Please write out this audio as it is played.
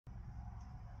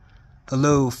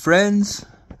Hello friends,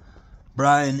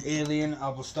 Brian Alien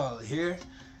Apostolic here.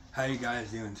 How you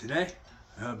guys doing today?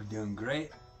 I hope you're doing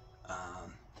great.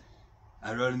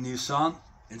 I wrote a new song.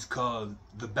 It's called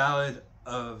The Ballad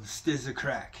of Stza of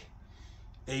Choking,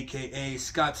 aka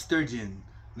Scot Sturgeon,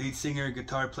 lead singer,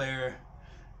 guitar player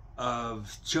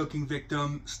of Choking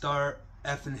Victim, Stza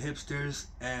of Hipsters,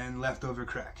 and Leftover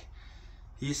Crack.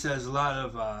 He says a lot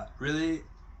of really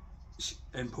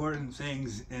important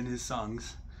things in his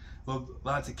songs. Well,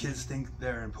 lots of kids think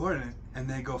they're important and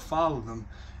they go follow them,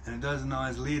 and it doesn't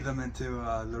always lead them into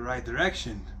the right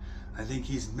direction. I think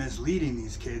he's misleading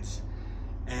these kids.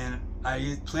 And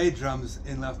I played drums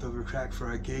in Leftover Crack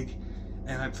for a gig,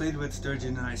 and I played with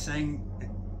Sturgeon, and I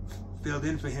filled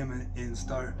in for him in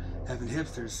Stza of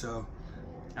Hipsters. So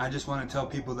I just want to tell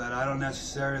people that I don't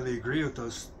necessarily agree with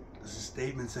those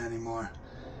statements anymore,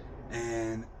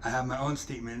 and I have my own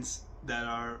statements that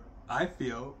are, I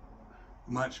feel,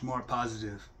 much more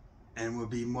positive and will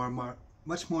be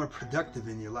much more productive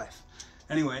in your life.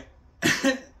 Anyway,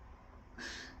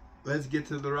 let's get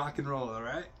to the rock and roll. All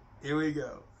right, here we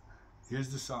go. Here's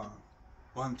the song.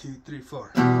 1, 2, 3,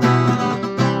 4.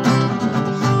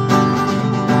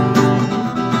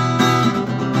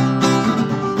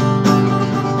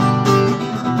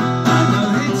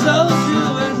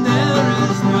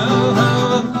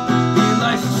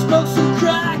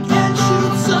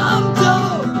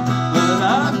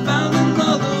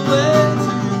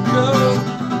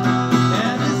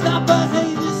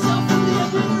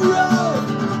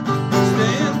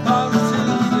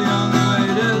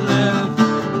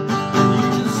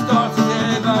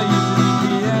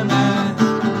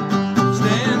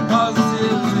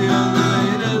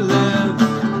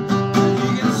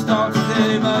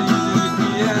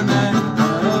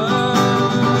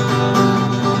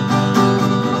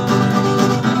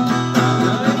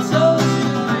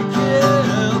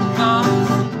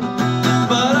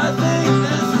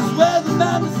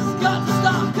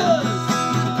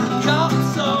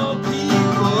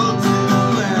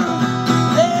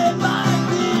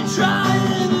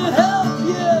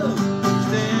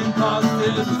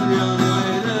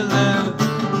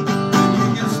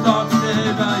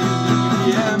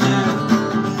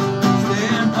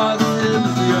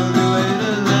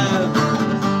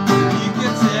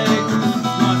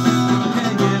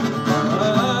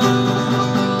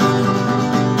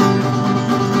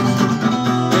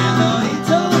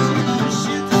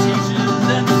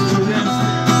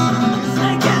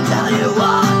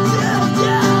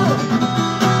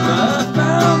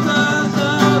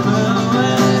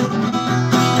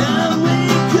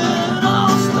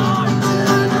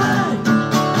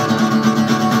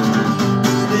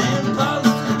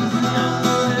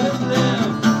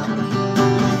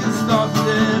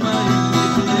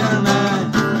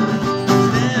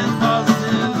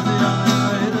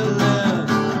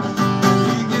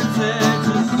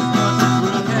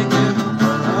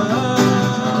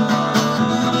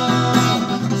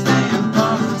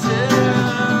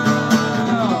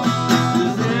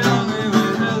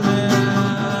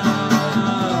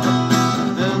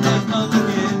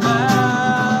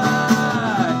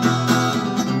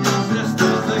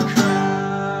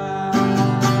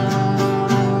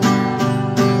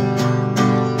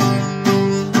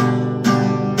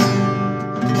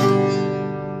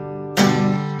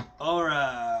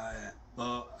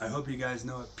 I hope you guys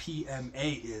know what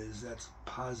PMA is. That's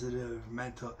positive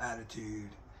mental attitude.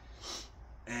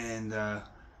 And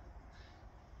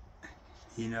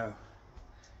you know,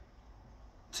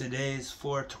 today's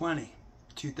 4/20,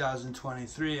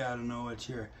 2023. I don't know what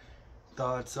your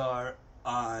thoughts are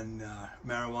on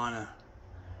marijuana,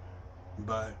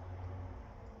 but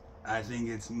I think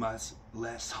it's much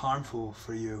less harmful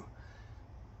for you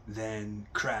than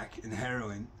crack and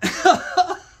heroin.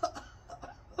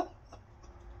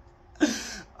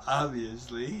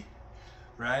 Obviously,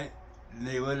 right?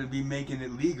 They wouldn't be making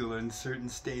it legal in certain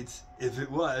states if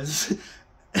it was.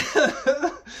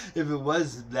 If it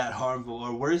was that harmful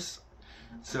or worse.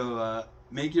 So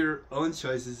make your own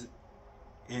choices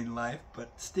in life,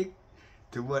 but stick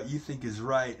to what you think is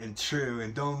right and true,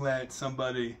 and don't let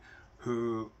somebody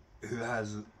who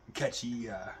has catchy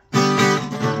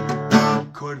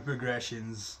chord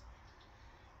progressions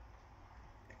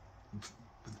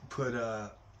put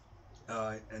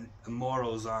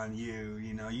morals on you.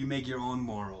 You know, you make your own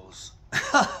morals.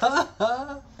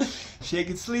 Shake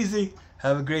it sleazy.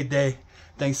 Have a great day.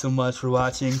 Thanks so much for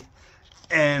watching.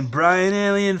 And Brian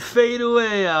Alien Fade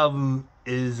Away album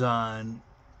is on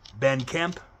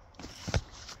Bandcamp.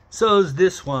 So is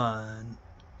this one.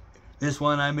 This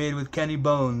one I made with Kenny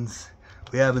Bones.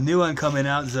 We have a new one coming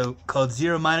out called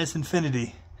Zero Minus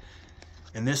Infinity.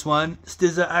 And this one,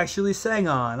 Stza actually sang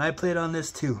on. I played on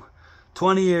this too,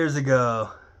 20 years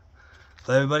ago.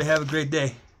 So everybody have a great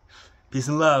day. Peace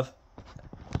and love.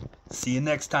 See you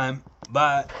next time.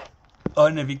 Bye. Oh,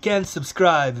 and if you can,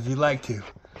 subscribe if you'd like to.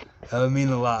 That would mean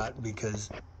a lot because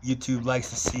YouTube likes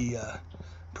to see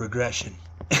progression.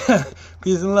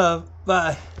 Peace and love.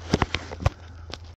 Bye.